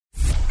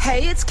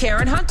Hey, it's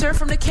Karen Hunter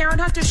from The Karen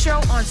Hunter Show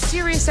on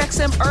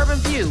SiriusXM Urban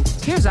View.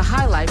 Here's a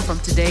highlight from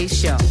today's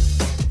show.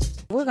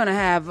 We're going to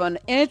have an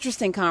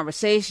interesting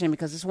conversation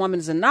because this woman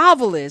is a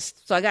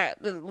novelist. So I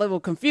got a little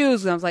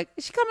confused. I was like,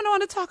 is she coming on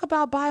to talk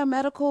about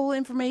biomedical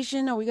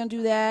information? Are we going to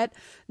do that?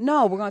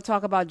 No, we're going to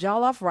talk about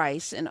jollof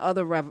rice and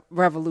other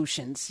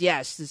revolutions.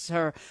 Yes, this is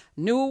her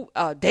new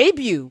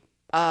debut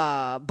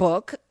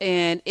book,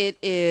 and it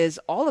is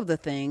all of the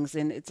things,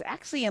 and it's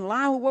actually in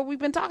line with what we've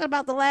been talking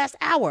about the last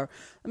hour.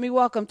 Let me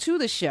welcome to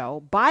the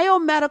show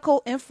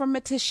biomedical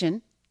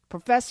informatician,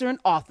 professor and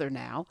author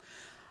now,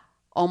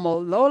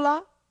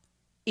 Omolola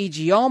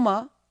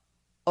Ijeoma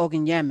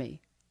Ogunyemi.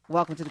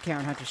 Welcome to the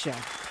Karen Hunter Show.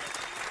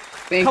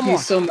 Thank you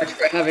so much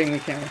for having me,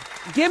 Karen.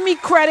 Give me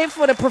credit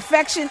for the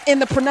perfection in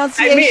the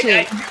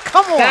pronunciation.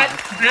 Come on.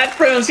 That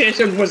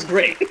pronunciation was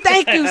great.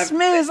 Thank you,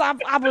 Smiz.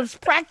 I was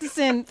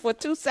practicing for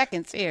 2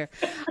 seconds here.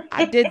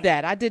 I did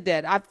that.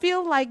 I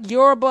feel like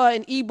Yoruba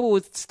and Igbo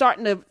is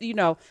starting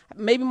to,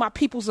 maybe my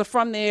peoples are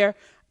from there.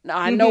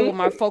 I know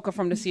my folk are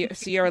from the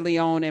Sierra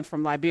Leone and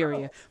from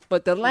Liberia,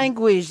 but the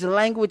language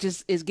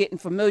is getting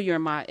familiar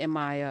in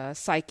my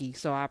psyche.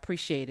 So I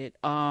appreciate it.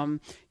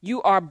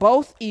 You are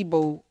both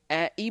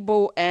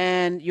Igbo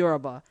and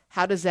Yoruba.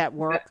 How does that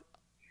work?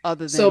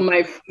 So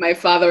my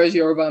father is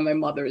Yoruba and my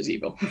mother is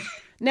Igbo.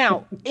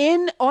 Now,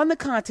 on the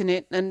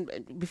continent, and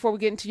before we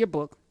get into your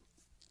book,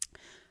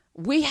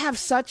 we have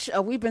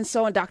we've been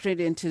so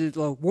indoctrinated into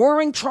the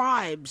warring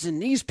tribes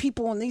and these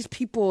people.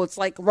 It's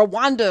like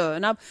Rwanda.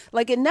 And I'm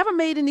like, it never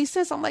made any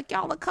sense. I'm like,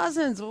 y'all are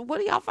cousins. What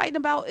are y'all fighting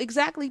about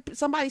exactly?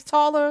 Somebody's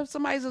taller,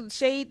 somebody's a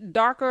shade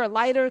darker or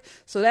lighter.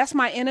 So that's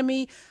my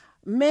enemy.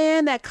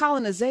 Man, that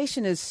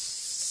colonization is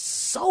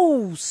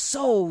so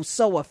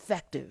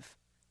effective.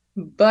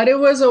 But it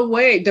was a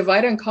way,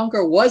 divide and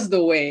conquer was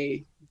the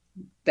way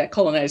that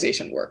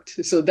colonization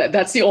worked. So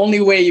that's the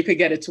only way you could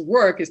get it to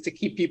work, is to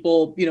keep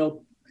people,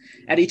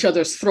 at each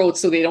other's throats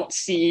so they don't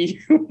see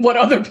what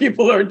other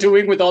people are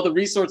doing with all the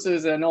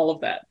resources and all of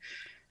that.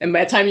 And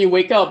by the time you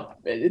wake up,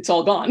 it's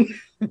all gone.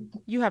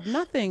 You have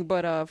nothing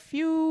but a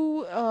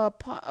few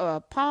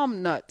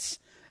palm nuts.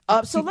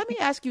 So let me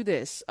ask you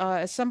this.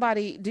 As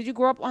somebody, did you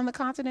grow up on the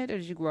continent or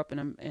did you grow up in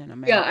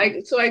America? Yeah,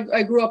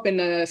 I grew up in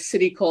a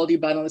city called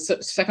Ibadan, the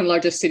second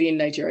largest city in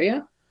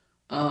Nigeria.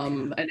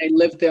 And I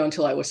lived there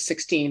until I was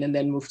 16 and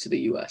then moved to the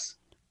U.S.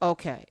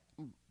 Okay.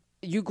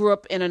 You grew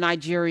up in a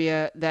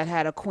Nigeria that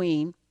had a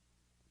queen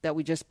that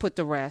we just put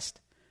to rest,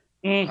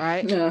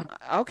 right? Yeah.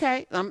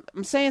 Okay,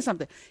 I'm saying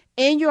something.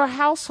 In your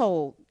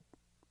household,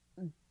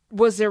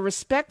 was there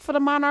respect for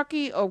the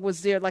monarchy, or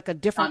was there like a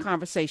different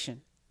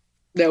conversation?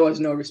 There was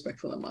no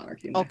respect for the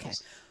monarchy. Okay,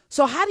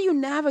 so how do you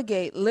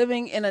navigate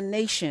living in a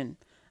nation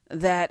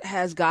that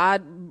has,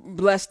 God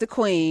bless the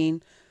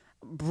queen,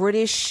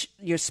 British?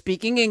 You're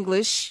speaking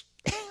English.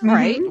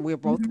 Right, we're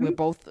both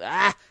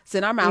it's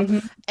in our mouth,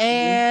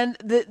 and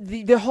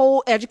the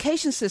whole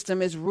education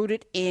system is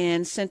rooted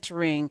in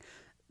centering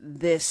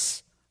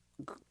this,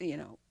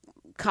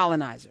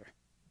 colonizer.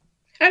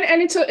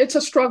 And it's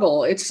a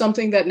struggle. It's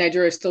something that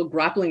Nigeria is still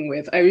grappling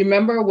with. I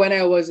remember when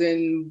I was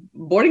in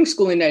boarding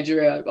school in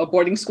Nigeria, a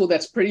boarding school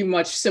that's pretty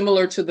much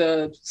similar to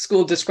the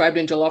school described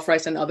in Jollof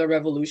Rice and Other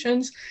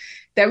Revolutions,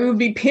 that we would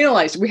be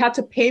penalized. We had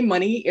to pay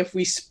money if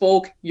we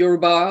spoke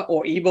Yoruba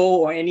or Igbo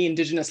or any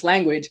indigenous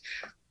language.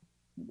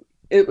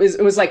 It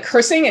was like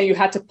cursing, and you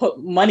had to put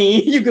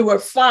money. You were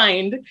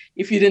fined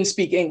if you didn't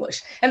speak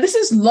English. And this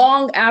is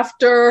long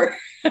after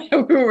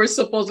we were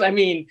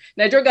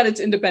Nigeria got its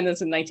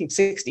independence in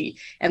 1960,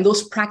 and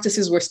those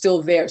practices were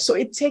still there. So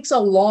it takes a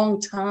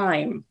long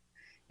time.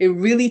 It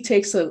really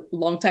takes a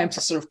long time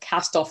to sort of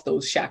cast off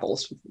those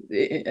shackles.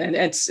 And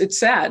it's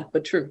sad,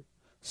 but true.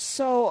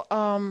 So,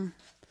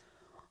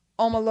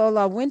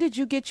 Omolola, when did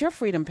you get your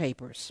freedom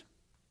papers?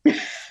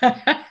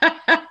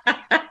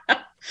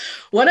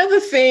 One of the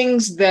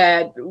things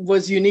that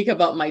was unique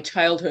about my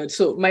childhood,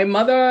 so my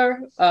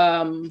mother,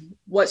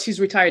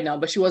 she's retired now,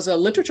 but she was a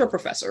literature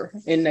professor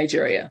in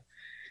Nigeria.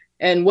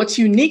 And what's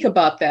unique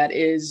about that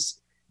is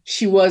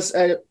she was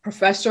a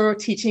professor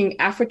teaching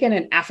African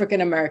and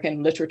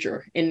African-American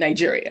literature in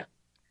Nigeria.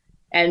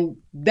 And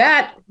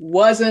that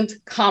wasn't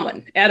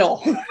common at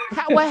all.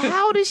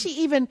 How did she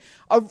even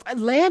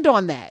land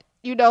on that?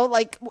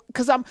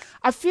 Because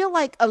I feel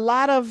like a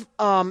lot of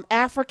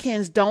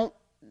Africans don't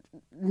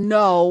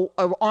know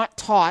or aren't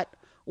taught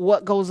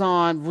what goes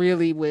on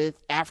really with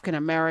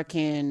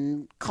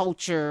African-American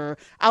culture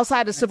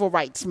outside the civil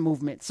rights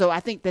movement. So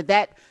I think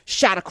that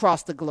shot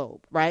across the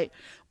globe, right?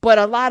 But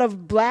a lot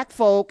of Black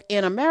folk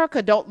in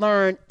America don't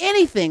learn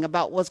anything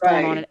about what's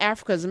going on in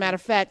Africa. As a matter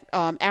of fact,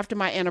 after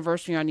my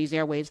anniversary on these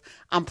airwaves,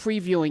 I'm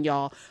previewing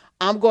y'all.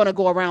 I'm going to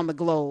go around the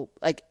globe.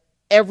 Like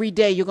every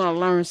day you're going to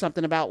learn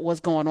something about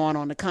what's going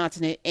on the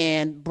continent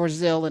and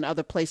Brazil and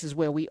other places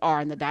where we are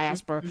in the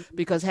diaspora,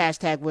 because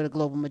 #we're the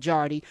global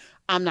majority.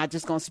 I'm not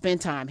just going to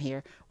spend time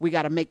here. We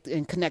got to make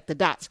and connect the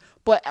dots.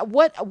 But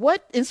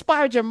what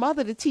inspired your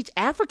mother to teach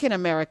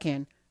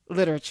African-American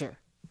literature?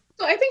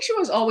 So I think she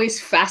was always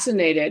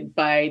fascinated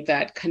by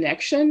that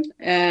connection.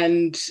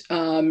 And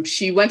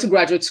she went to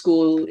graduate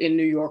school in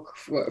New York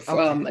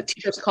from a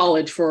teacher's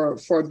college for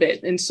a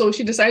bit. And so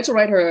she decided to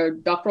write her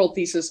doctoral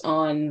thesis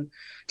on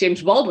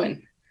James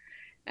Baldwin.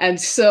 And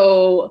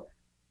so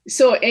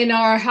in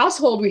our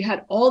household, we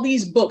had all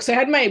these books. I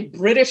had my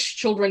British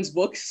children's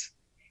books,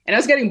 and I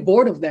was getting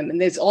bored of them.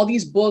 And there's all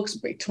these books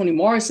by Toni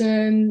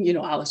Morrison,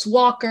 Alice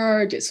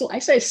Walker. So I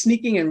started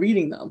sneaking and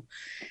reading them.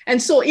 And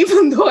so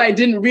even though I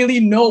didn't really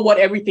know what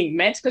everything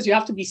meant, because you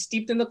have to be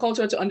steeped in the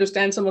culture to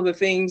understand some of the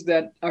things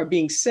that are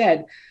being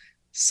said,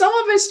 some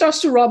of it starts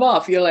to rub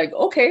off. You're like,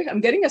 okay, I'm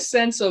getting a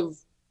sense of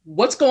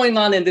what's going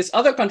on in this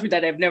other country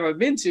that I've never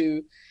been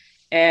to.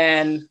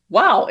 And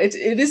wow, it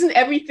isn't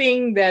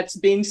everything that's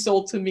being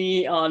sold to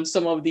me in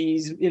some of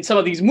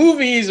these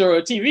movies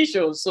or TV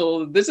shows.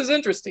 So this is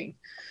interesting.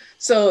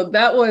 So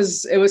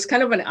it was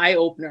kind of an eye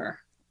opener.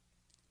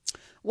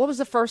 What was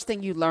the first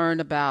thing you learned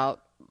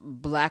about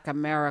Black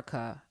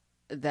America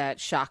that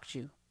shocked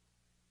you?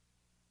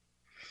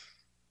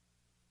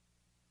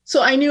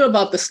 So I knew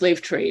about the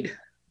slave trade,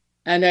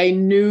 and I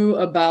knew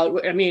about,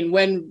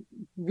 when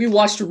we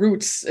watched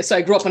Roots, so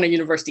I grew up on a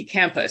university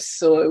campus,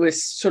 so it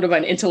was sort of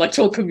an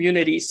intellectual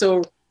community.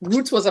 So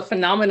Roots was a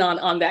phenomenon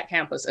on that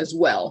campus as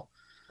well.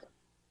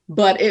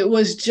 But it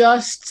was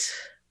just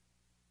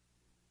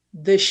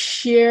the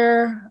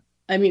sheer,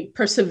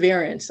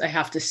 perseverance, I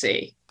have to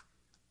say.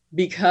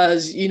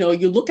 Because, you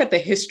look at the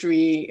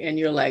history and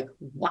you're like,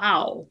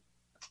 wow,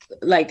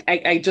 like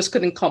I just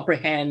couldn't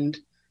comprehend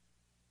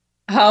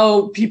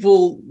how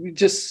people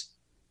just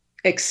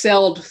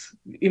excelled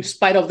in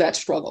spite of that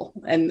struggle.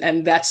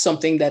 And that's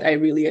something that I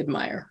really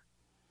admire.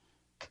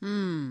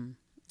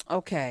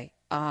 Okay.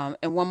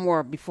 And one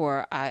more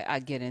before I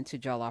get into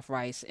jollof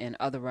rice and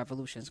other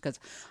revolutions, because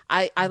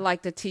I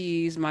like to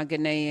tease my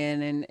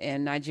Ghanaian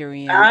and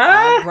Nigerian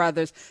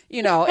brothers,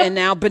 and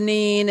now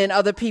Benin and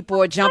other people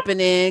are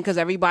jumping in because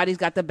everybody's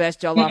got the best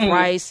jollof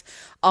rice.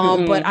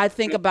 But I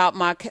think about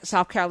my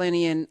South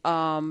Carolinian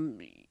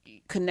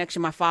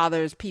connection. My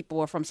father's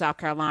people are from South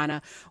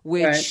Carolina,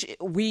 which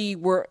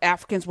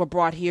Africans were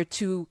brought here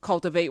to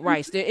cultivate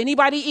rice.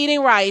 Anybody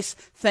eating rice,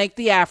 thank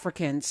the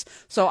Africans.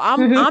 So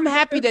I'm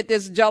happy that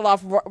there's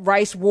jollof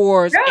rice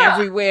wars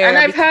everywhere. And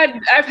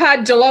I've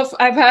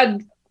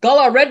had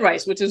Gala red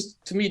rice, which is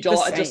to me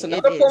jollof, just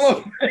another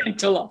form of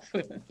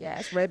jollof.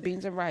 Yes, red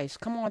beans and rice.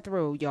 Come on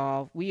through,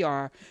 y'all.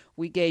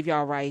 We gave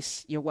y'all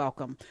rice. You're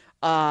welcome.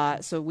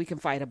 So we can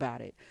fight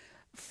about it.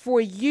 For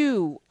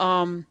you,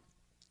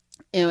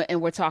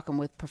 and we're talking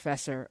with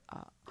Professor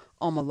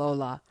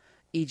Omolola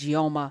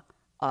Ijeoma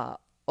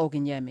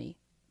Ogunyemi,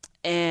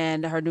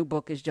 and her new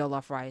book is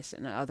Jollof Rice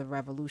and Other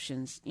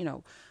Revolutions.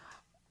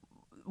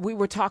 We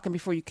were talking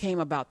before you came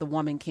about The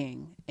Woman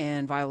King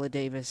and Viola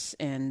Davis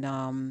and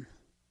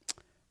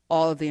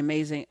all of the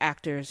amazing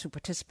actors who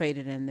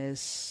participated in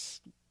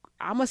this.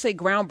 I'm going to say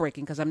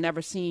groundbreaking because I've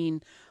never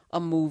seen a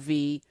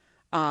movie.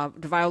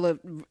 Viola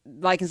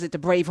likens it to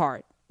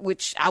Braveheart,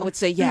 which I would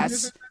say,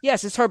 yes,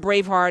 it's her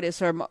Braveheart, it's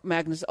her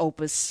magnus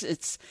opus.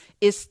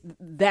 It's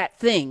that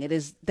thing. It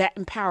is that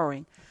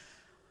empowering.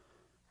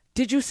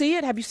 Did you see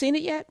it? Have you seen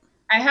it yet?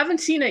 I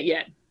haven't seen it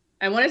yet.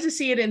 I wanted to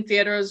see it in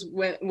theaters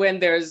when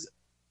there's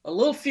a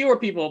little fewer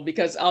people,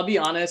 because I'll be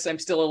honest, I'm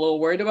still a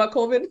little worried about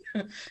COVID.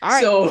 All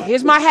right, so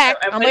here's my hack.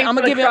 I'm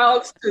gonna give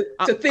crowds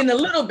to thin a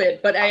little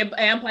bit, but I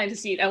am planning to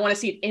see it. I want to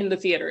see it in the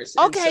theaters.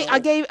 Okay,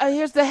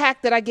 here's the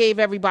hack that I gave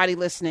everybody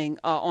listening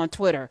on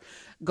Twitter.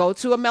 Go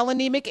to a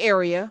melanemic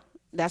area,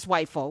 that's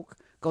white folk.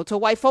 Go to a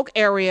white folk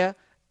area,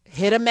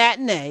 hit a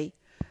matinee,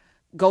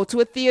 go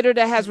to a theater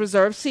that has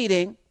reserved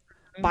seating,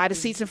 buy the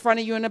seats in front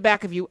of you and the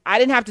back of you. I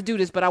didn't have to do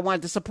this, but I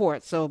wanted to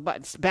support. So,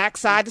 but back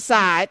side to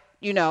side,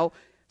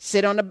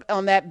 sit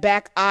on that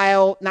back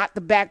aisle, not the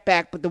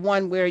back, but the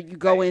one where you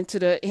go into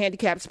the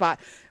handicapped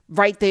spot,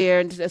 right there,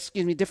 and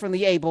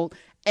differently abled.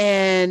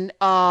 And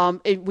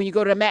when you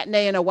go to the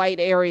matinee in a white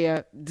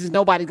area, there's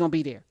nobody gonna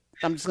be there.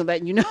 I'm just gonna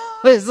let you know.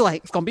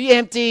 It's gonna be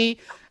empty,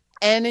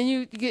 and then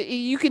you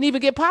can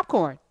even get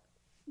popcorn,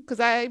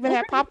 because I even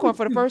had popcorn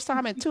for the first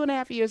time in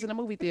 2.5 years in a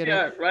movie theater.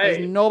 Yeah,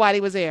 right.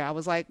 Nobody was there. I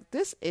was like,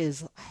 this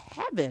is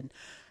heaven.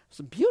 It's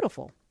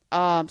beautiful.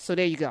 So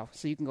there you go.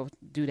 So you can go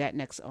do that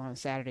next on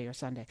Saturday or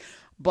Sunday.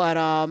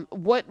 But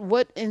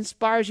what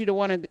inspires you to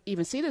want to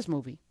even see this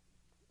movie?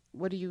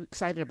 What are you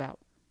excited about?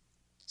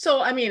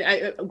 So,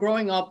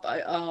 growing up,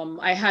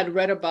 I had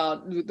read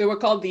about, they were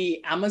called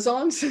the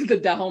Amazons, the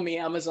Dahomey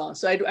Amazons.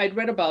 So I'd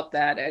read about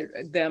that.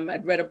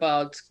 I'd read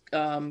about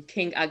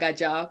King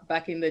Agaja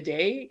back in the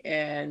day,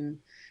 and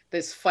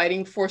this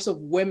fighting force of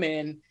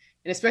women,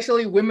 and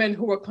especially women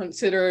who were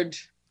considered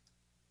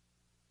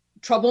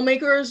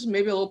troublemakers,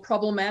 maybe a little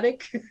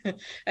problematic.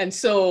 And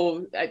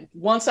so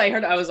once I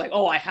heard it, I was like,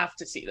 oh, I have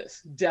to see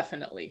this.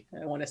 Definitely.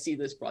 I want to see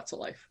this brought to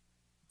life.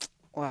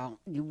 Well,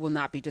 you will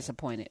not be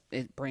disappointed.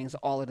 It brings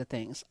all of the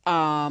things.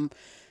 And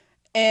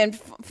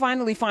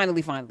finally,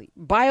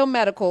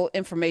 biomedical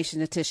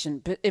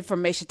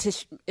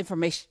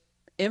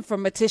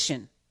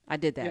informatician. I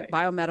did that. Yeah.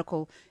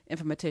 Biomedical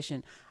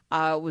informatician.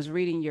 I was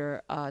reading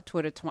your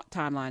Twitter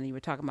timeline, and you were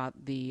talking about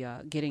the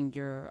getting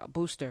your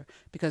booster,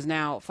 because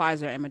now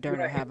Pfizer and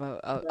Moderna have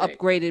a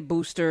upgraded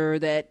booster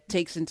that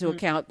takes into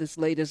account this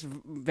latest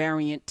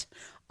variant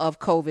of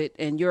COVID,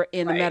 and you're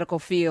in the medical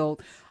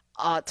field.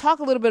 Talk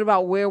a little bit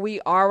about where we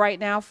are right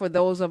now for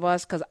those of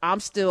us, because I'm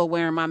still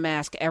wearing my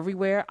mask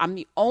everywhere. I'm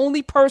the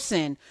only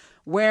person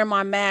wearing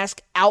my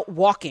mask out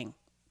walking.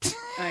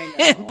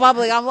 In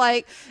public. I'm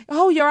like,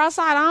 oh, you're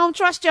outside. I don't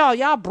trust y'all.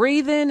 Y'all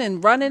breathing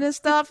and running and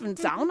stuff. And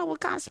so I don't know what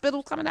kind of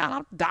spittle's coming out.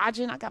 I'm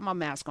dodging. I got my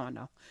mask on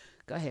though.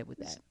 Go ahead with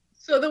that.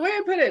 So the way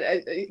I put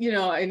it,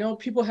 I know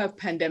people have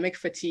pandemic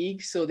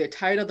fatigue, so they're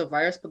tired of the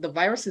virus, but the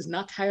virus is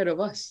not tired of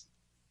us.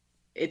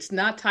 It's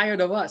not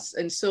tired of us.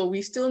 And so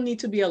we still need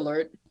to be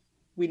alert.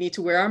 We need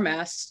to wear our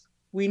masks.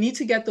 We need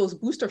to get those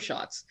booster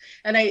shots.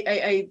 And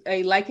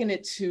I liken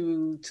it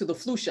to the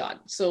flu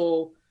shot.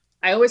 So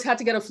I always had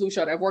to get a flu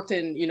shot. I've worked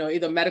in,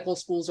 either medical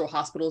schools or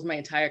hospitals my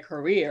entire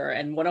career.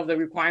 And one of the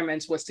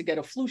requirements was to get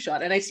a flu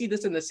shot. And I see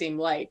this in the same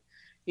light.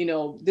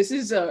 This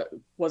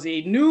was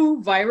a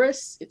new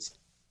virus. It's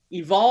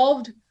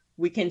evolved.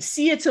 We can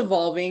see it's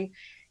evolving.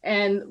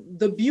 And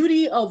the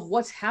beauty of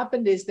what's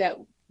happened is that,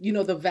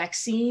 the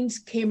vaccines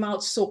came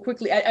out so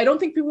quickly. I don't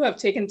think people have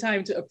taken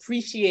time to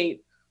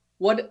appreciate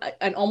what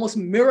an almost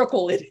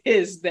miracle it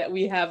is that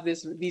we have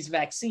these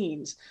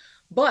vaccines.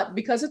 But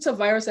because it's a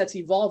virus that's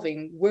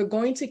evolving, we're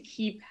going to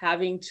keep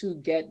having to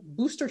get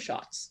booster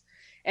shots.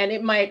 And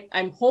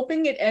I'm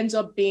hoping it ends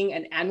up being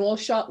an annual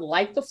shot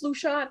like the flu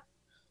shot,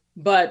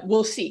 but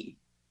we'll see.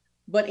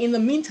 But in the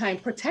meantime,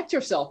 protect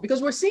yourself,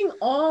 because we're seeing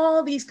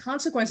all these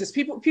consequences.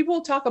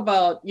 People talk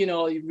about,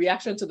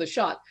 reaction to the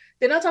shot.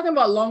 They're not talking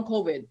about long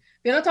COVID.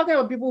 They're not talking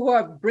about people who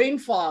have brain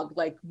fog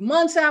like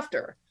months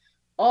after.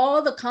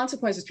 All the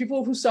consequences,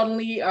 people who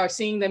suddenly are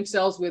seeing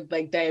themselves with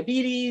like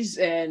diabetes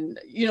and,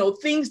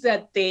 things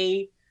that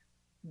they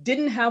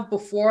didn't have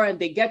before, and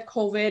they get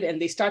COVID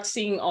and they start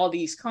seeing all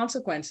these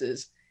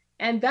consequences.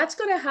 And that's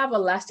going to have a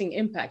lasting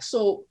impact.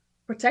 So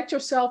protect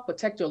yourself,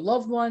 protect your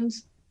loved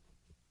ones,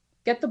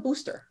 get the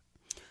booster.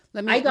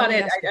 I got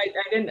it.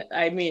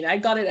 I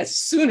got it as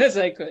soon as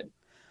I could.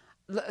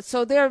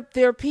 So there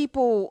are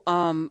people,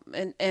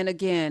 and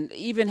again,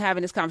 even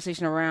having this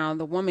conversation around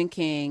the Woman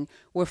King,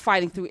 we're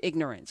fighting through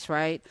ignorance,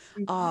 right?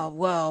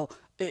 Well,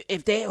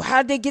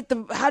 how'd they get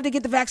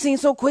the vaccine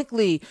so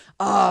quickly?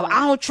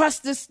 I don't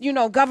trust this,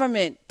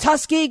 government,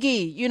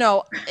 Tuskegee,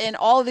 and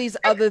all these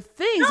other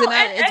things.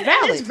 It's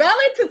valid. And it's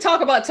valid to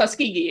talk about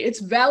Tuskegee. It's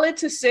valid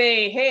to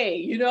say,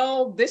 hey,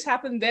 this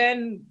happened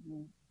then.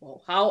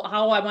 Well,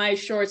 how am I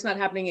sure it's not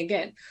happening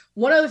again?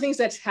 One of the things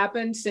that's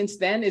happened since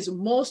then is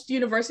most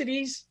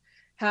universities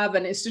have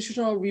an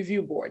institutional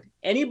review board.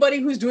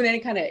 Anybody who's doing any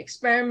kind of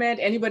experiment,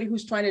 anybody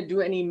who's trying to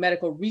do any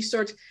medical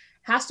research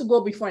has to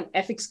go before an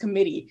ethics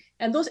committee.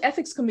 And those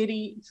ethics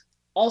committees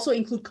also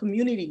include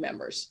community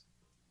members.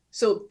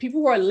 So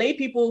people who are lay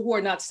people who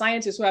are not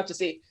scientists, who have to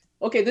say,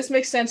 okay, this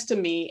makes sense to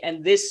me,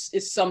 and this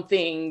is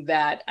something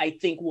that I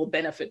think will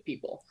benefit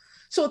people.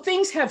 So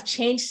things have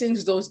changed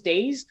since those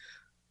days.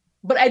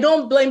 But I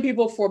don't blame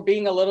people for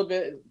being a little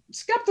bit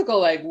skeptical,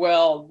 like,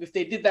 well, if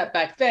they did that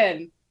back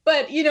then.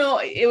 But,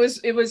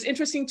 it was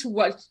interesting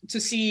to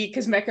see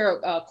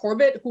Kizzmekia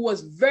Corbett, who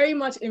was very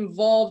much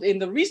involved in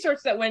the research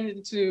that went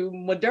into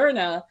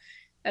Moderna.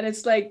 And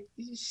it's like,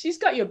 she's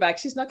got your back.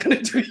 She's not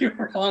going to do you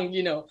wrong.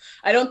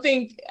 I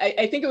think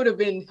it would have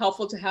been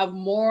helpful to have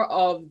more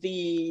of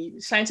the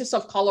scientists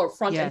of color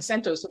front and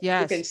center, so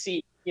people can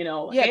see,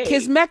 hey.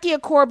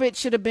 Kizzmekia Corbett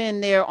should have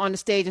been there on the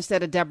stage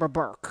instead of Deborah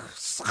Burke.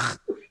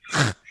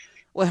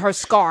 With her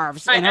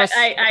scarves.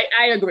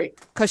 I agree.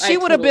 Because she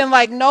would have been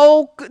like,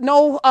 no,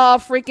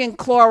 freaking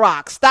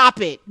Clorox.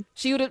 Stop it.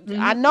 She would have.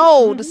 I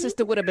know the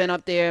sister would have been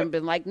up there and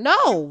been like,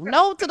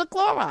 no to the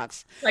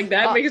Clorox. Like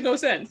that makes no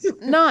sense.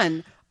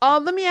 None.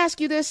 Let me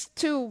ask you this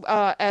too,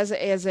 as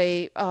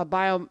a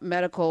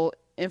biomedical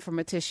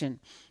informatician.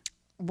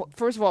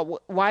 First of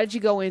all, why did you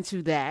go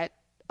into that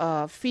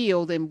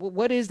field, and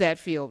what is that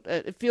field?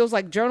 It feels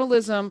like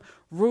journalism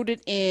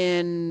rooted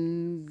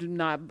in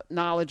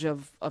knowledge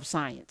of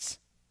science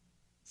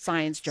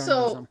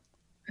journalism.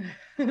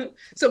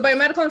 So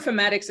biomedical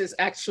informatics is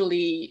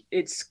actually,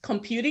 it's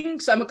computing.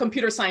 So I'm a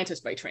computer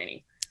scientist by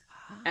training.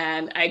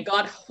 And I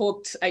got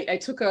hooked. I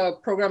took a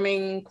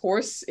programming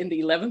course in the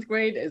 11th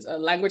grade. It's a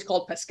language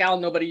called Pascal.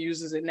 Nobody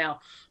uses it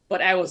now.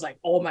 But I was like,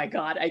 oh my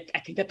God, I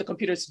can get the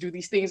computers to do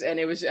these things. And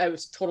I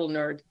was total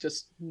nerd,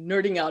 just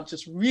nerding out,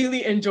 just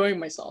really enjoying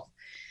myself.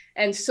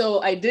 And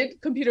so I did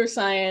computer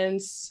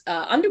science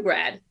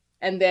undergrad.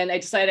 And then I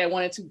decided I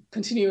wanted to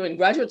continue in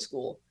graduate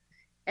school.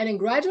 And in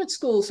graduate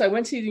school, so I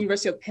went to the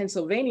University of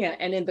Pennsylvania,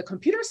 and in the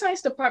computer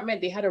science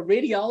department, they had a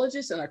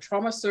radiologist and a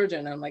trauma surgeon.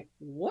 And I'm like,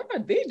 what are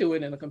they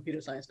doing in the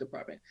computer science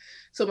department?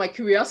 So my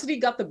curiosity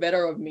got the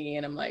better of me.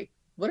 And I'm like,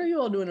 what are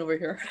you all doing over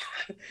here?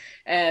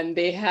 And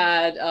they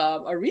had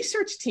a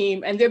research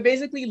team, and they're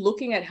basically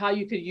looking at how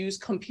you could use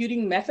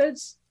computing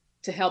methods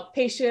to help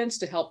patients,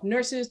 to help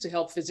nurses, to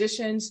help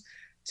physicians,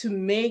 to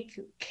make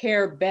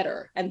care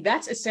better. And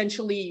that's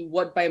essentially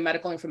what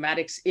biomedical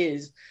informatics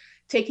is.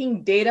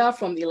 taking data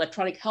from the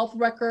electronic health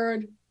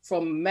record,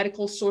 from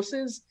medical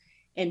sources,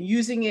 and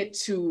using it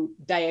to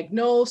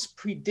diagnose,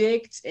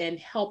 predict, and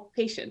help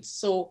patients.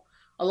 So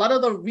a lot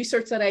of the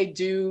research that I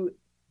do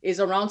is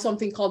around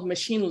something called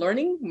machine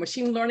learning.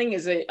 Machine learning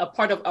is a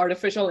part of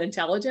artificial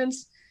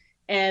intelligence.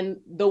 And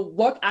the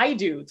work I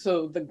do,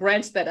 so the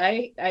grants that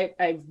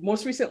I've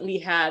most recently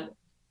had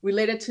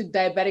related to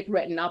diabetic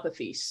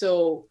retinopathy.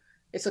 So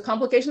it's a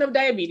complication of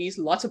diabetes.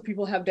 Lots of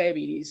people have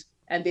diabetes,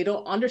 and they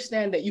don't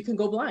understand that you can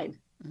go blind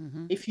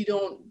if you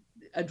don't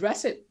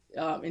address it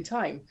in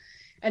time.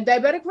 And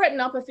diabetic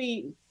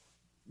retinopathy,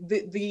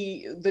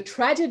 the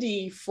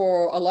tragedy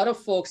for a lot of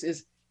folks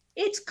is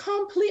it's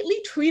completely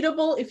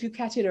treatable if you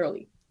catch it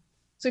early.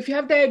 So if you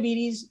have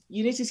diabetes,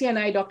 you need to see an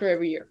eye doctor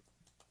every year.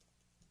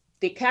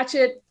 They catch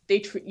it,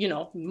 they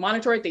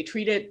monitor it, they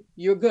treat it,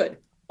 you're good.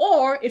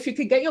 Or if you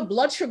could get your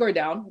blood sugar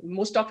down,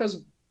 most doctors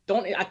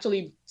don't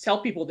actually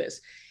tell people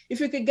this. If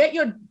you could get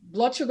your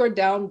blood sugar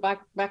down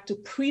back to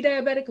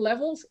pre-diabetic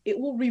levels, it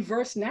will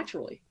reverse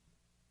naturally.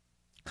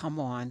 Come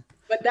on.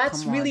 But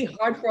that's really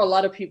hard for a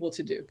lot of people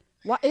to do.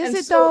 Why is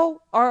it though?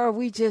 Or are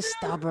we just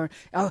stubborn?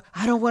 Oh,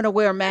 I don't want to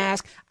wear a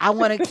mask. I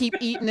want to keep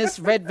eating this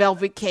red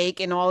velvet cake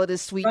and all of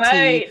this sweet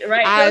tea.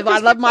 Right. I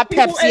love my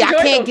Pepsi.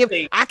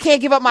 I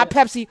can't give up my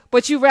Pepsi,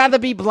 but you'd rather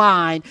be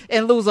blind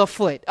and lose a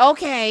foot.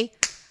 Okay.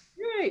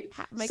 Right.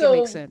 Make it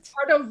make sense.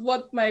 Part of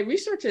what my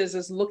research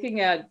is looking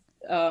at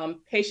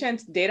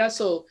patient data.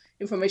 So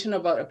information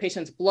about a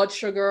patient's blood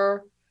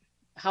sugar,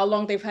 how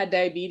long they've had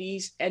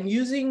diabetes, and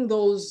using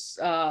those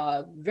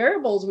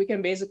variables, we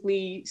can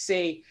basically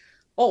say,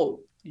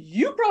 oh,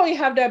 you probably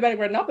have diabetic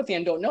retinopathy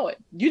and don't know it.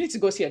 You need to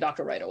go see a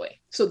doctor right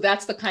away. So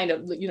that's the kind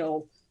of,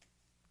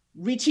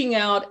 reaching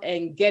out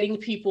and getting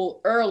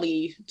people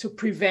early to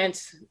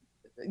prevent,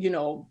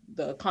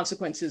 the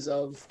consequences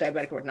of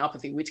diabetic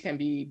retinopathy, which can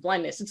be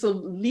blindness. It's a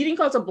leading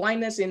cause of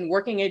blindness in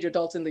working age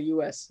adults in the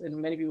US, and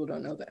many people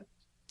don't know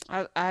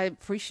that. I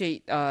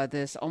appreciate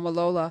this.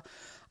 Omolola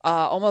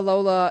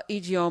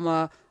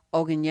Ijeoma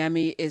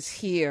Ogunyemi is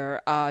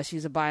here.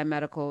 She's a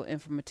biomedical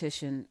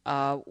informatician.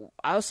 I'm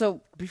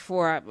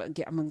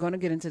going to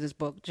get into this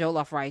book,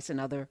 Jollof Rice and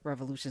Other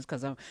Revolutions,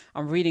 because I'm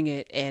reading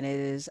it and it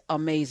is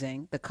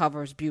amazing. The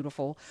cover is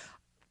beautiful.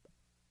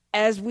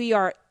 As we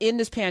are in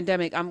this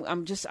pandemic, I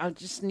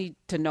just need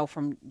to know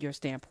from your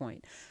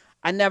standpoint.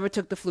 I never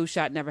took the flu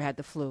shot, never had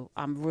the flu.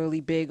 I'm really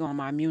big on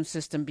my immune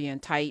system being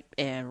tight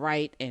and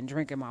right, and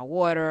drinking my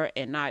water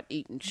and not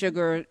eating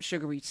sugary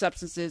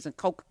substances and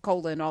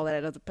Coca-Cola and all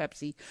that other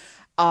Pepsi.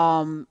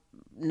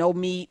 No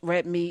meat,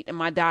 red meat in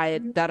my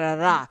diet,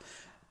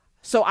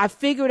 So I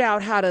figured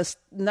out how to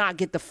not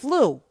get the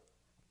flu,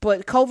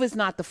 but COVID's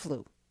not the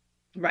flu.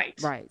 Right.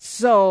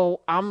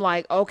 So I'm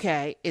like,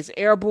 okay, it's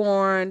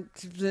airborne.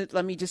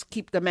 Let me just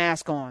keep the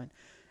mask on.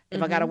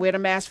 If I got to wear the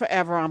mask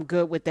forever, I'm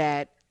good with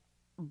that.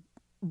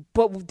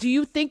 But do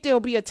you think there'll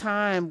be a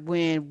time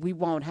when we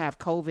won't have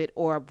COVID,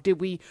 or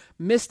did we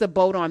miss the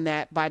boat on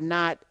that by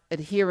not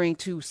adhering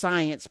to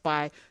science,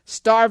 by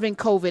starving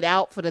COVID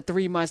out for the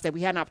 3 months that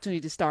we had an opportunity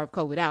to starve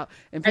COVID out,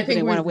 and people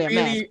didn't want to wear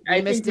masks?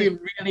 I think we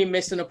really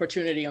missed an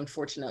opportunity,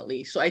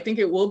 unfortunately. So I think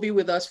it will be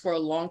with us for a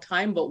long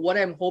time. But what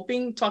I'm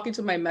hoping, talking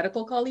to my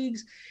medical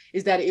colleagues,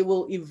 is that it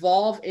will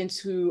evolve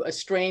into a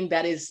strain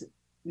that is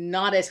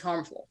not as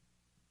harmful.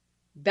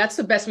 That's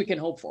the best we can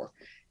hope for.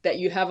 That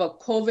you have a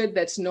COVID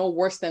that's no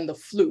worse than the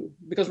flu,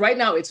 because right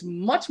now it's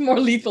much more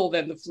lethal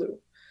than the flu.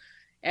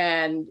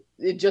 And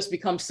it just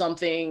becomes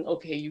something,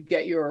 okay, you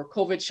get your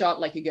COVID shot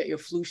like you get your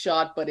flu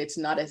shot, but it's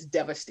not as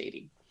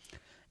devastating.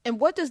 And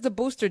what does the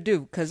booster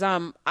do? Because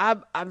I'm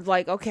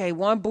like, okay,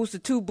 1 booster,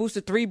 2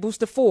 booster, 3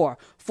 booster, 4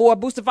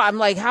 booster, 5. I'm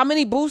like, how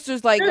many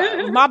boosters? Like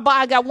my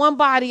body, I got one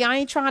body. I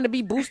ain't trying to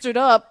be boosted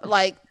up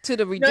like to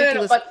the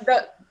ridiculous.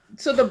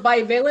 So the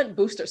bivalent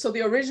booster, so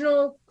the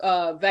original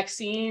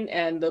vaccine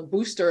and the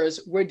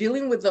boosters, we're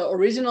dealing with the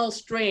original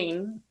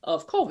strain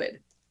of COVID.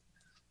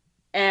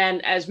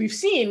 And as we've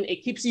seen,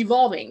 it keeps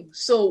evolving.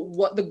 So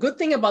what the good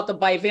thing about the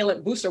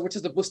bivalent booster, which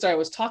is the booster I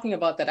was talking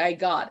about that I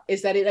got,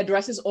 is that it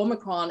addresses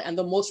Omicron and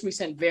the most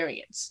recent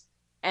variants.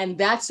 And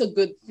that's a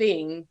good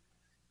thing,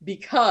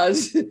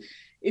 because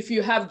if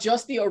you have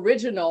just the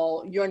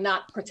original, you're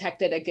not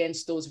protected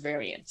against those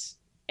variants.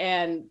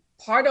 And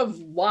part of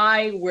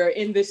why we're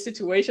in this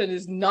situation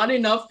is not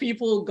enough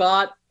people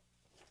got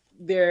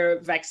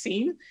their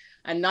vaccine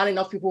and not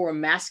enough people were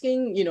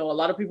masking. A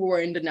lot of people were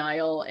in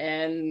denial.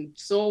 And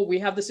so we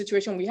have the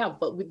situation we have,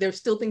 but there's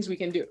still things we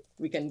can do.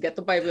 We can get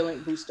the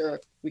bivalent booster.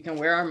 We can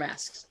wear our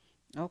masks.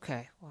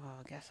 Okay. Well,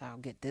 I guess I'll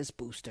get this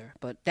booster,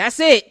 but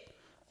that's it.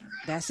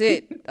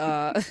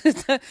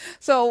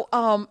 So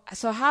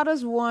how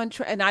does one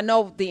and I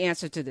know the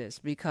answer to this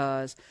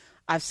because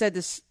I've said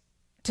this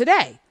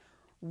today.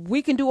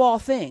 We can do all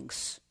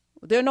things.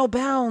 There are no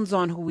bounds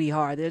on who we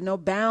are. There are no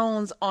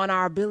bounds on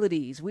our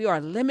abilities. We are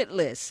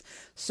limitless.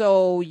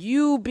 So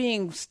you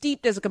being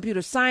steeped as a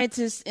computer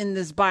scientist in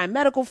this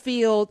biomedical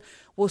field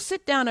will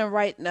sit down and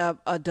write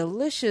a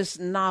delicious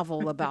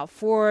novel about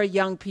four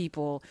young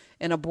people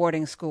in a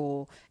boarding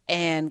school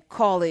and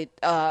call it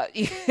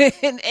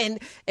and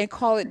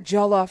call it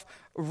Jollof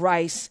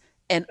Rice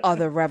and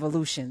Other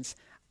Revolutions.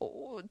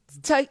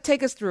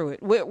 Take us through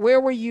it. Where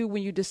were you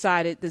when you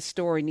decided this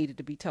story needed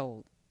to be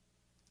told?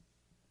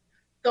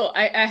 So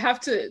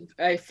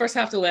I first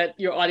have to let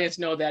your audience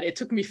know that it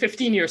took me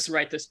 15 years to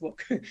write this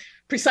book,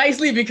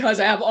 precisely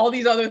because I have all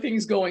these other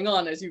things going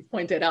on, as you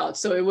pointed out.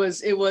 So it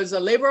was a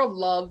labor of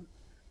love,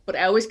 but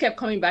I always kept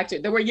coming back to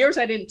it. There were years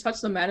I didn't touch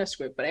the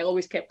manuscript, but I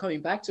always kept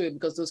coming back to it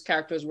because those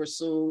characters were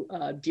so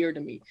dear to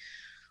me.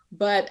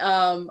 But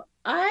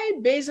I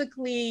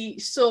basically,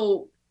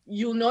 so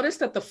you'll notice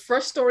that the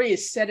first story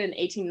is set in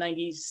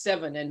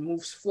 1897 and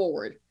moves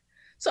forward.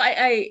 So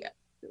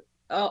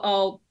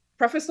I'll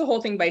preface the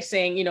whole thing by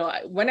saying, you know,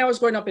 when I was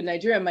growing up in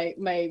Nigeria,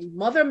 my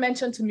mother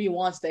mentioned to me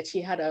once that she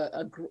had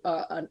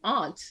an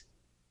aunt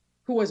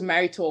who was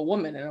married to a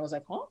woman, and I was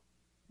like, huh,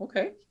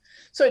 okay.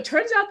 So it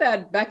turns out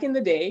that back in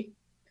the day,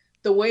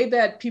 the way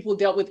that people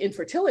dealt with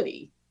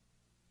infertility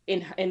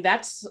in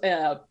that's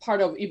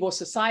part of Igbo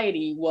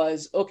society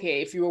was,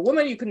 okay, if you were a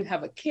woman, you couldn't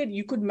have a kid,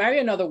 you could marry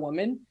another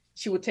woman,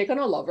 she would take on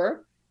a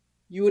lover,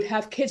 you would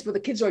have kids, but the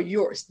kids are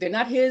yours. They're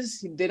not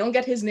his, they don't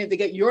get his name, they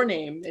get your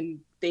name, and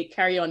they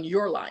carry on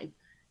your line.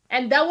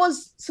 And that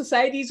was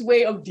society's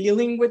way of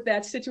dealing with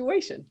that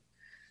situation.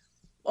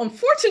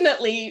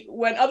 Unfortunately,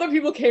 when other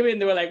people came in,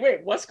 they were like,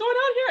 wait, what's going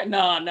on here?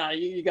 No,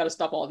 you got to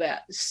stop all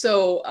that.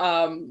 So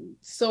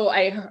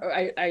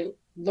I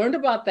learned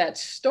about that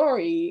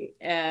story,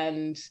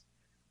 and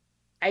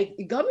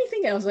it got me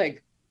thinking. I was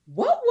like,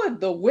 what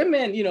would the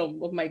women, you know,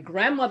 of my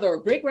grandmother or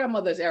great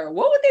grandmother's era,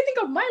 what would they think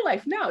of my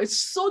life now? It's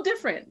so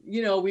different.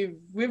 You know,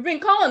 we've been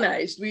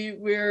colonized.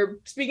 We're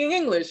speaking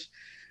English.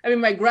 I mean,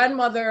 my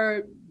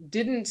grandmother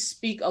didn't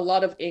speak a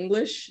lot of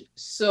English,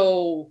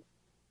 so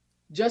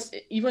just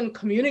even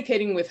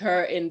communicating with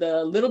her in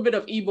the little bit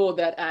of Igbo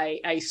that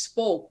I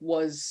spoke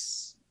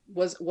was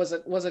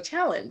a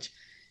challenge.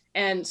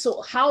 And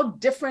so how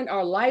different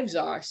our lives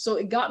are. So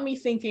it got me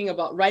thinking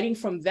about writing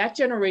from that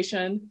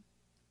generation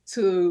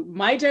to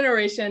my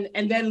generation,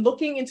 and then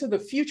looking into the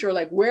future,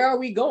 like, where are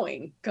we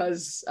going?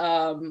 Because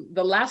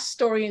the last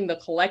story in the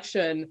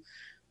collection,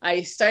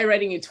 I started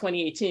writing in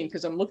 2018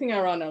 because I'm looking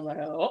around and I'm like,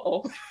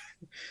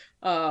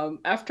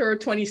 after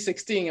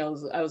 2016, I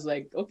was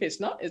like, okay, it's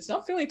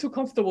not feeling too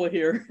comfortable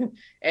here.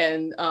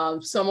 And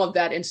some of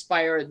that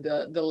inspired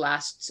the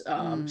last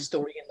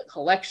story in the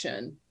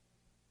collection.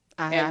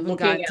 I haven't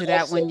gotten to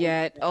that one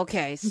yet.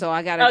 Okay, so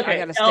I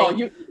gotta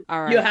stay.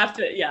 All right. You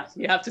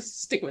have to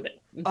stick with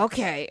it.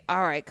 Okay,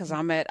 all right, because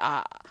I'm at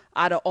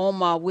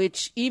Oma,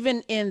 which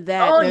even in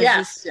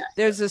that,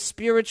 there's a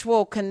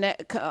spiritual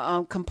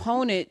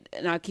component,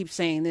 and I keep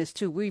saying this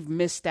too. We've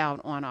missed out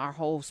on our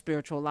whole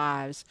spiritual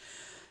lives,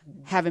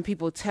 having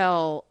people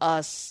tell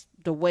us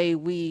the way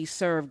we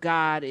serve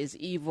God is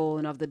evil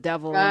and of the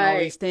devil and all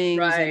these things,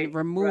 and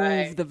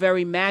remove the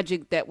very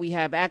magic that we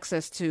have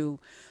access to.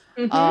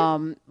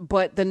 Mm-hmm.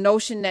 But the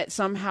notion that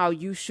somehow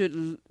you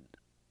should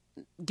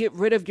get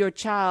rid of your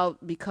child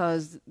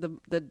because the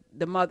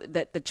mother,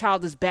 that the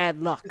child is bad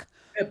luck.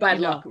 Bad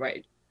luck,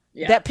 right?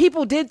 Yeah. That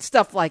people did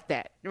stuff like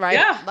that, right?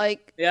 Yeah.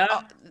 Like,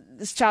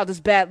 this child is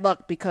bad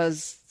luck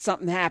because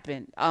something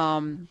happened.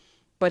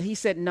 But he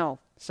said no.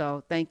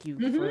 So thank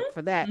you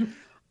for that.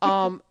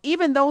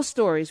 Even those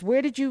stories,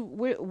 where did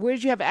you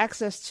have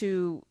access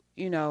to,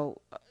 you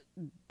know,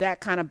 that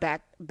kind of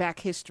back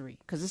history?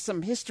 Because there's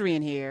some history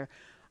in here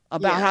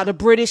about how the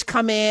British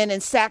come in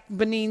and sack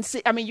Benin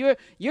City. I mean, you're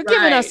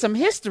giving us some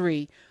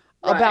history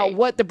about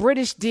what the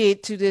British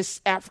did to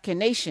this African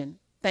nation.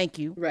 Thank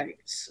you. Right.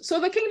 So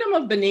the Kingdom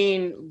of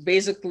Benin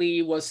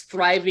basically was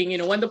thriving. You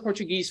know, when the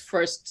Portuguese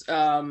first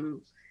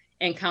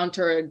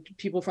encountered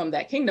people from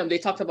that kingdom, they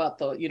talked about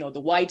the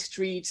wide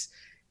streets.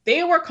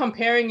 They were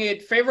comparing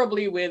it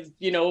favorably with,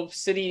 you know,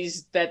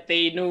 cities that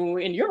they knew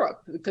in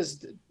Europe,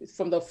 because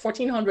from the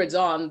 1400s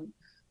on,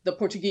 the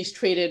Portuguese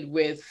traded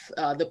with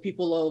the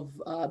people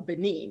of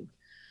Benin.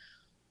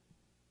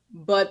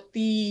 But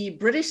the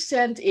British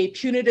sent a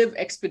punitive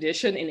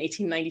expedition in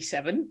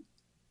 1897.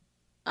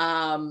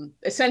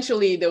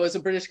 Essentially, there was a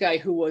British guy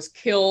who was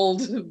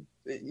killed,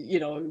 you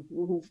know,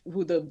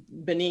 who the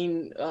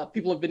Benin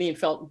people of Benin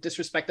felt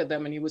disrespected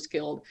them, and he was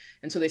killed.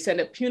 And so they sent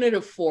a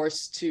punitive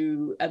force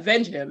to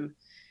avenge him,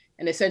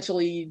 and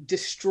essentially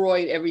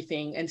destroyed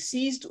everything and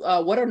seized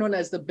what are known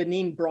as the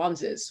Benin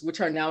bronzes, which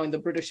are now in the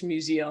British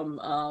Museum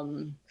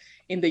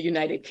in the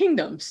United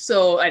Kingdom.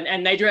 So,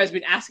 and Nigeria has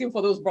been asking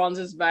for those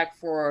bronzes back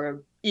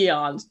for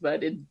eons,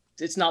 but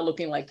it's not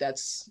looking like we're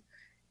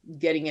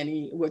getting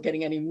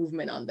any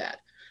movement on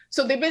that.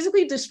 So they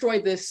basically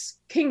destroyed this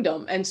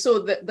kingdom. And so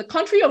the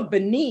country of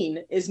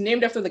Benin is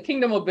named after the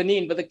Kingdom of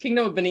Benin, but the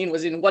Kingdom of Benin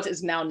was in what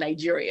is now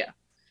Nigeria.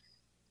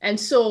 And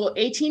so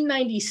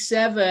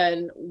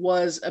 1897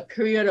 was a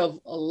period of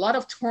a lot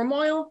of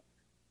turmoil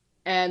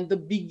and the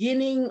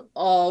beginning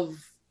of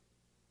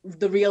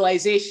the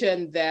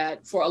realization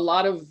that for a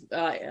lot of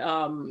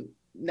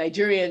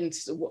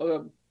Nigerians,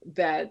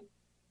 that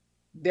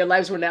their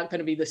lives were not going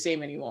to be the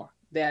same anymore,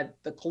 that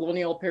the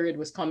colonial period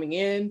was coming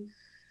in.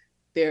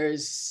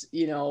 There's,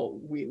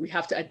 we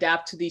have to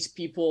adapt to these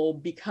people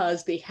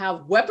because they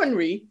have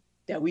weaponry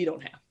that we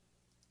don't have.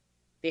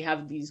 They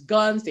have these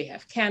guns, they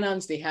have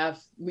cannons,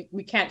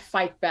 we can't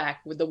fight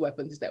back with the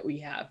weapons that we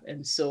have.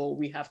 And so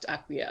we have to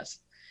acquiesce.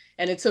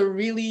 And it's a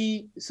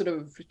really sort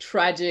of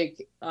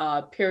tragic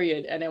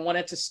period. And I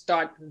wanted to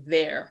start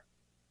there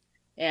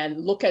and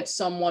look at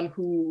someone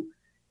who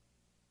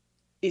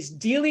is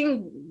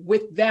dealing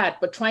with that,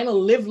 but trying to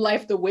live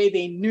life the way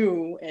they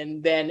knew,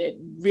 and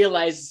then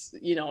realize,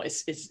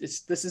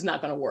 this is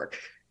not going to work.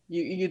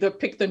 You either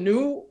pick the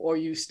new or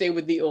you stay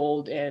with the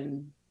old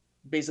and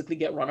basically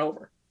get run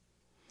over.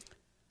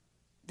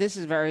 This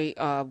is very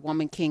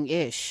Woman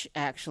King-ish,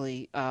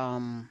 actually.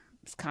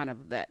 It's kind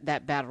of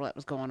that battle that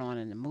was going on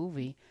in the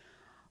movie.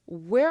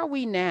 Where are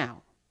we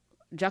now?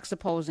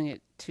 Juxtaposing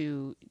it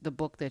to the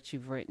book that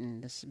you've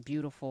written, this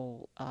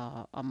beautiful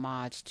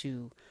homage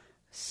to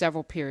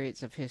several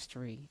periods of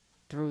history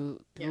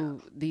through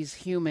these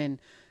human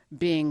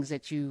beings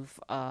that you've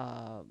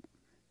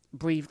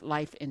breathed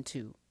life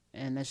into,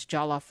 and this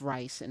jollof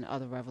rice and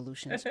other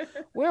revolutions.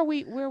 Where are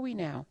we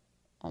now?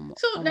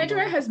 So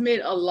Nigeria has made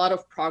a lot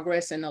of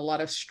progress and a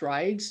lot of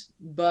strides,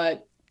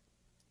 but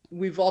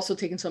we've also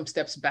taken some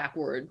steps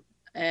backward.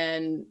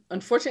 And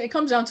unfortunately, it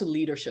comes down to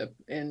leadership,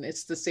 and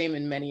it's the same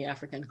in many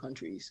African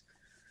countries.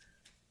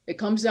 It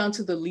comes down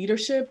to the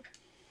leadership,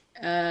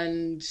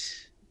 and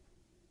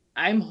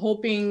I'm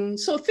hoping,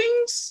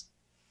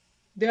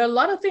 there are a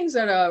lot of things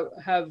that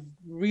have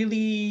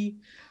really,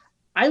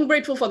 I'm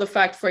grateful for the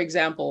fact, for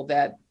example,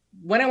 that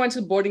when I went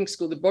to boarding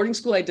school, the boarding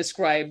school I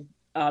described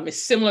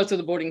is similar to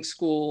the boarding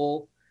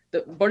school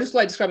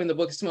I described in the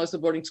book is similar to the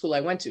boarding school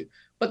I went to.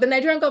 But the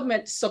Nigerian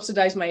government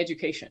subsidized my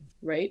education,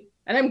 right?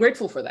 And I'm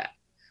grateful for that.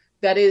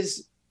 That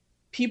is,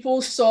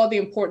 people saw the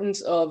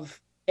importance of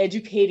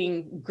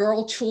educating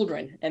girl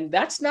children. And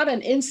that's not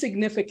an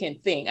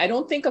insignificant thing. I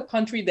don't think a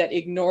country that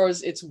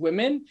ignores its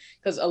women,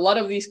 because a lot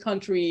of these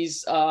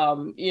countries,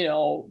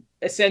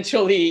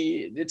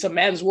 essentially it's a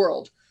man's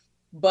world.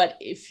 But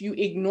if you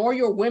ignore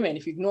your women,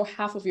 if you ignore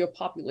half of your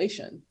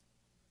population,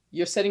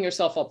 you're setting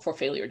yourself up for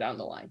failure down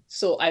the line.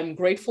 So I'm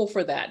grateful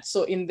for that.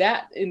 So in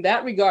that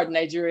regard,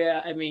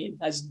 Nigeria,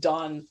 has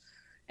done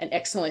an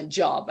excellent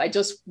job. I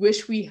just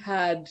wish we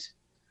had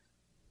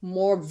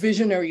more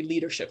visionary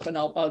leadership, and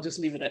I'll just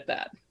leave it at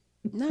that.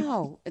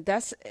 No,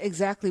 that's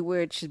exactly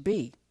where it should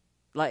be.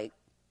 Like,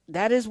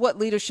 that is what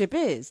leadership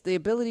is, the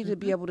ability to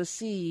be able to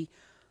see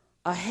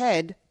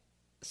ahead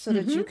so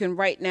that you can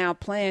right now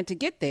plan to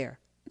get there.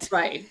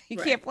 Right. You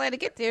can't plan to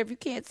get there if you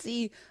can't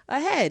see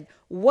ahead.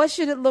 What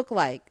should it look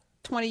like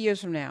 20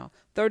 years from now,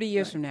 30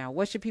 years from now?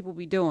 What should people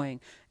be doing?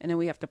 And then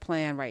we have to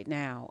plan right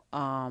now.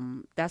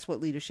 That's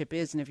what leadership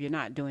is. And if you're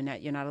not doing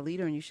that, you're not a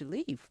leader, and you should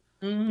leave.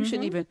 You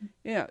shouldn't even,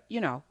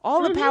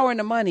 all the power and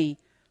the money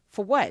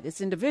for what?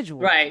 It's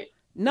individual. Right.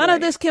 None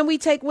of this can we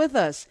take with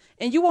us.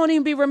 And you won't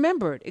even be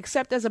remembered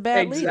except as a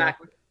bad leader.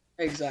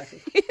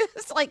 Exactly.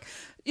 It's like,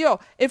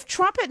 if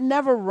Trump had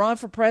never run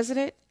for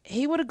president,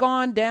 he would have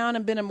gone down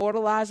and been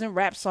immortalized in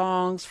rap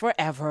songs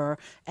forever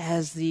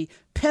as the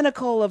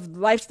pinnacle of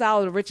lifestyle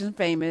of the rich and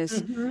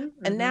famous.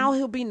 And now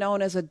he'll be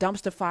known as a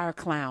dumpster fire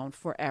clown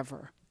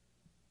forever.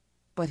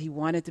 But he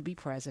wanted to be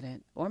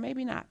president, or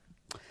maybe not.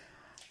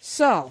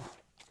 So,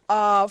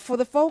 for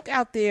the folk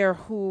out there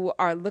who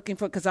are looking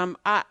for, because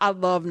I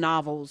love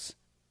novels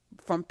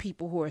from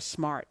people who are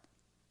smart.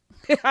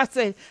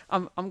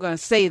 I'm going to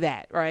say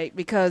that, right?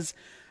 Because,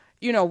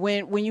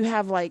 when you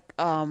have like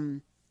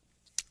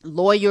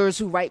lawyers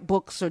who write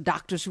books or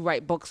doctors who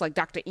write books, like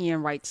Dr.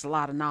 Ian writes a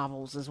lot of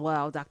novels as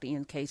well, Dr.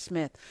 Ian K.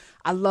 Smith.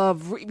 I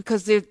love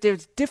because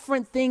there's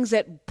different things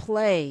at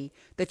play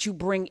that you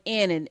bring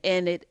in,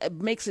 and it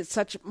makes it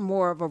such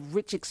more of a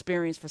rich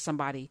experience for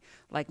somebody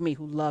like me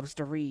who loves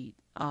to read.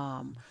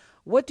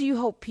 What do you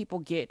hope people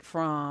get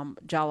from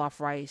Jollof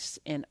Rice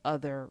and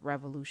Other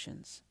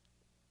Revolutions?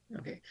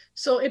 Okay,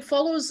 so it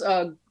follows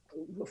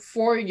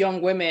 4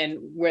 young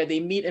women where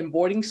they meet in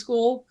boarding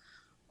school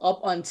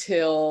up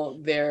until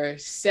their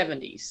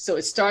 70s. So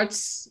it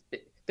starts,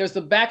 there's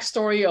the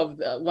backstory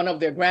of one of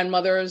their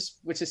grandmothers,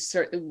 which is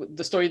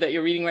the story that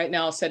you're reading right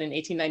now, set in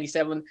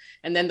 1897.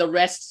 And then the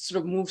rest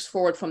sort of moves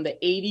forward from the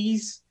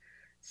 80s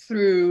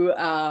through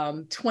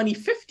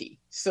 2050.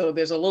 So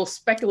there's a little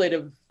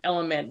speculative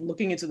element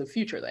looking into the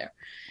future there.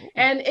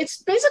 And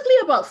it's basically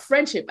about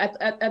friendship. At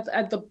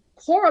the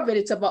core of it,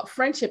 it's about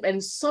friendship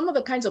and some of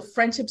the kinds of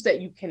friendships that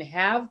you can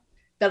have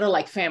that are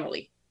like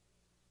family.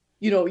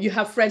 You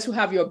have friends who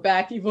have your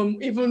back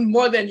even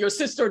more than your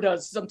sister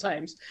does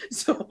sometimes.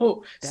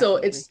 So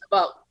it's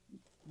about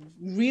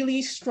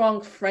really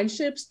strong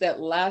friendships that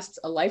last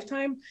a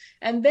lifetime.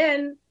 And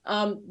then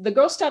the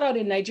girls start out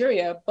in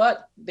Nigeria,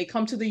 but they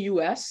come to the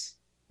US,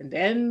 and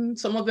then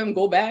some of them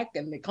go back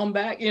and they come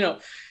back,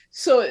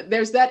 So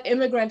there's that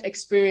immigrant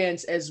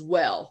experience as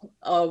well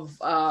of,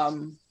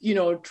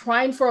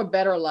 trying for a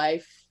better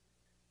life,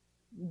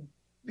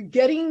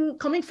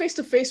 coming face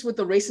to face with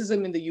the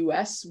racism in the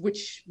US,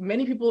 which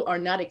many people are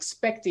not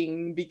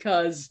expecting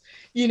because,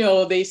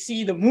 they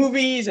see the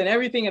movies and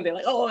everything and they're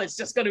like, oh, it's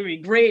just going to be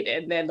great.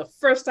 And then the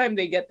first time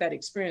they get that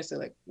experience, they're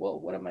like, whoa,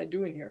 what am I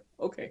doing here?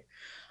 Okay.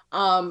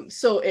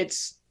 So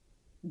it's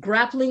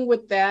grappling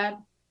with that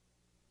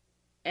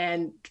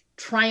and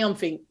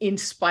triumphing in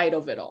spite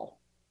of it all.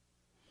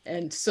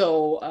 And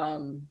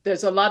so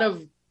there's a lot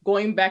of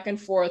going back and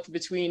forth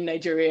between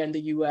Nigeria and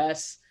the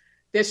US.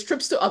 There's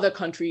trips to other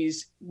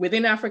countries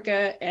within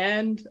Africa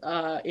and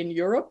in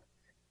Europe.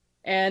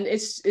 And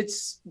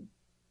it's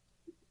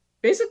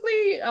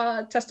basically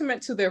a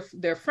testament to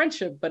their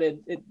friendship, but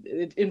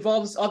it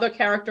involves other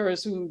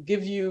characters who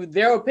give you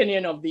their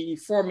opinion of the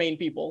four main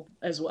people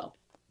as well.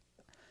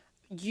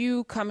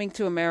 You coming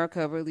to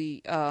America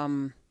really,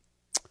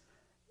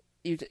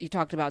 you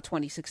talked about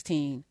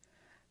 2016.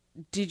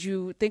 Did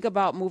you think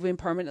about moving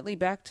permanently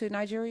back to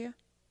Nigeria?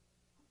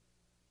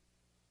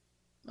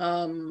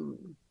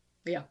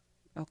 Yeah.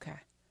 Okay.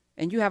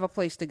 And you have a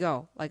place to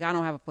go. Like, I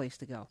don't have a place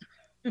to go.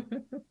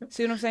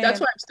 See what I'm saying? That's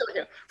why I'm still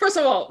here. First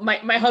of all,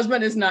 my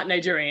husband is not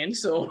Nigerian,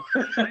 so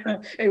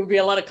it would be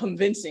a lot of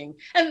convincing.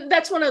 And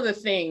that's one of the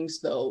things,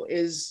 though,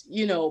 is,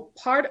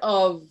 part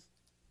of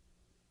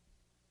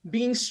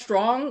being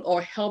strong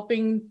or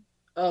helping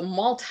a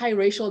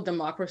multiracial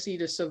democracy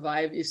to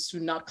survive is to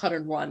not cut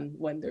and run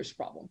when there's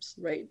problems,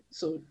 right?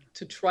 So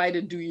to try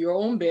to do your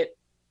own bit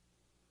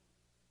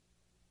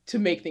to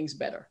make things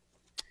better.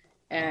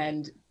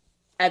 And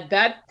at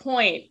that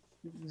point,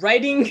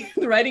 writing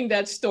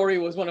that story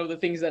was one of the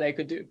things that I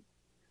could do.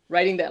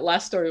 Writing that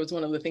last story was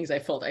one of the things I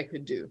felt I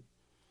could do.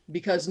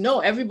 Because no,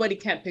 everybody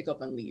can't pick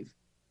up and leave.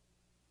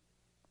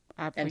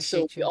 And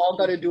so we all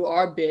got to do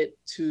our bit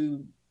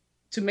to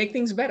make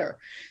things better.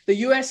 The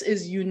US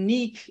is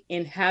unique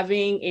in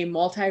having a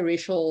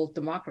multiracial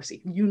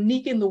democracy,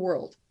 unique in the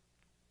world.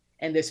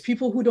 And there's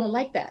people who don't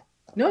like that.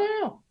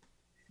 No.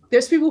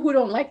 There's people who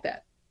don't like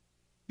that.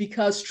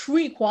 Because true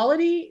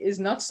equality is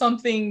not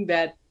something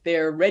that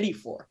they're ready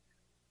for.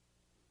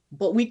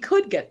 But we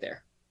could get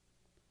there.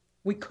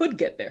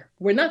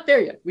 We're not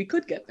there yet. We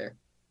could get there.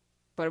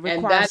 But it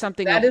requires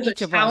something that is a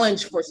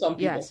challenge for some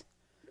people. Yes.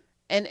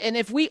 And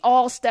if we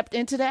all stepped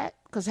into that,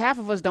 because half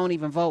of us don't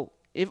even vote.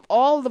 If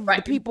all the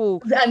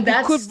people who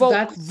could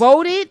vote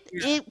voted,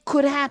 it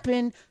could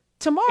happen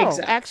tomorrow,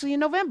 actually in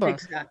November,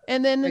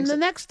 and then in the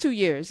next 2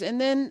 years,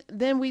 and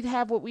then we'd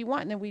have what we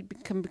want, and then we'd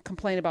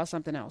complain about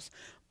something else.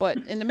 But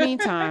in the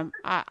meantime,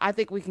 I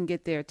think we can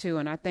get there too,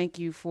 and I thank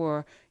you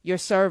for your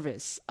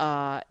service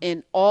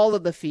in all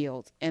of the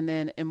fields, and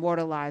then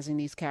immortalizing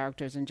these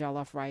characters in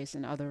Jollof Rice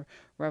and other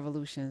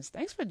revolutions.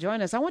 Thanks for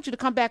joining us. I want you to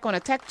come back on a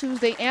Tech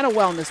Tuesday and a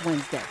Wellness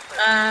Wednesday.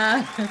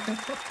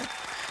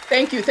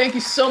 Thank you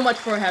so much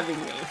for having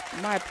me.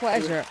 My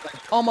pleasure.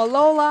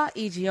 Omolola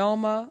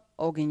Ijeoma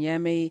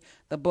Ogunyemi,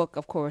 the book,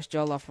 of course,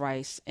 Jollof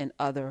Rice and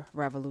Other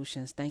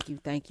Revolutions. Thank you.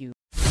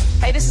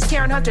 Hey, this is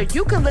Karen Hunter.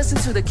 You can listen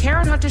to The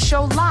Karen Hunter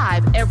Show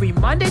live every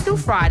Monday through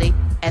Friday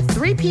at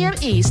 3 p.m.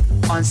 East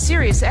on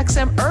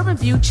SiriusXM Urban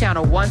View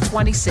Channel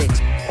 126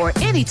 or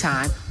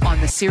anytime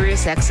on the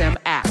SiriusXM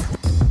app.